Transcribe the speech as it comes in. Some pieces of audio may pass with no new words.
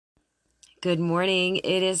Good morning.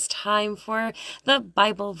 It is time for the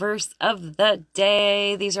Bible verse of the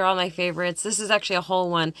day. These are all my favorites. This is actually a whole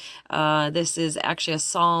one. This is actually a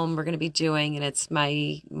psalm we're going to be doing, and it's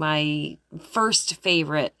my first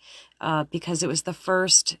favorite because it was the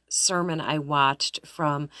first sermon I watched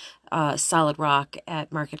from Solid Rock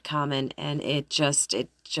at Market Common, and it just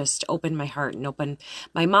opened my heart and opened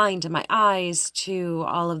my mind and my eyes to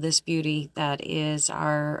all of this beauty that is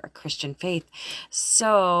our Christian faith.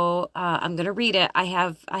 So I'm going to read it. I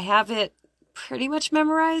have it pretty much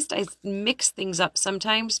memorized. I mix things up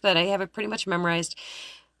sometimes, but I have it pretty much memorized.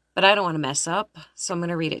 But I don't want to mess up, so I'm going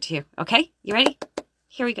to read it to you. Okay? You ready?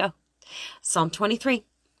 Here we go. Psalm 23.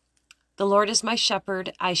 The Lord is my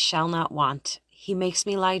shepherd, I shall not want. He makes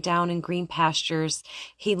me lie down in green pastures.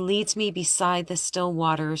 He leads me beside the still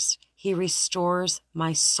waters. He restores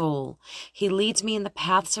my soul. He leads me in the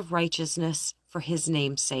paths of righteousness for his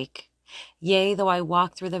name's sake. Yea, though I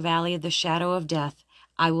walk through the valley of the shadow of death,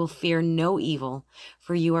 I will fear no evil,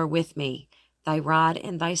 for you are with me. Thy rod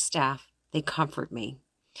and thy staff, they comfort me.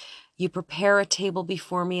 You prepare a table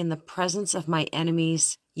before me in the presence of my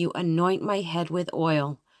enemies. You anoint my head with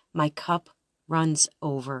oil. My cup runs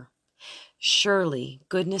over. Surely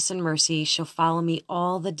goodness and mercy shall follow me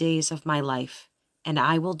all the days of my life, and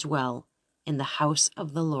I will dwell in the house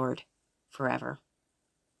of the Lord forever.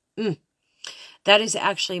 That is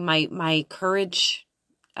actually my courage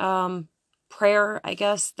prayer, I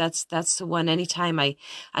guess. That's the one. Anytime I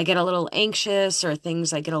get a little anxious or I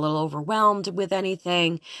get a little overwhelmed with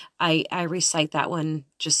anything, I recite that one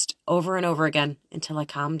just over and over again until I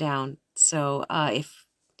calm down. So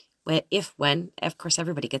when, of course,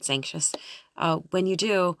 everybody gets anxious. When you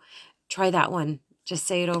do, try that one. Just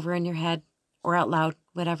say it over in your head or out loud,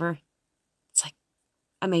 whatever. It's like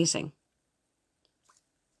amazing.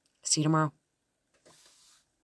 See you tomorrow.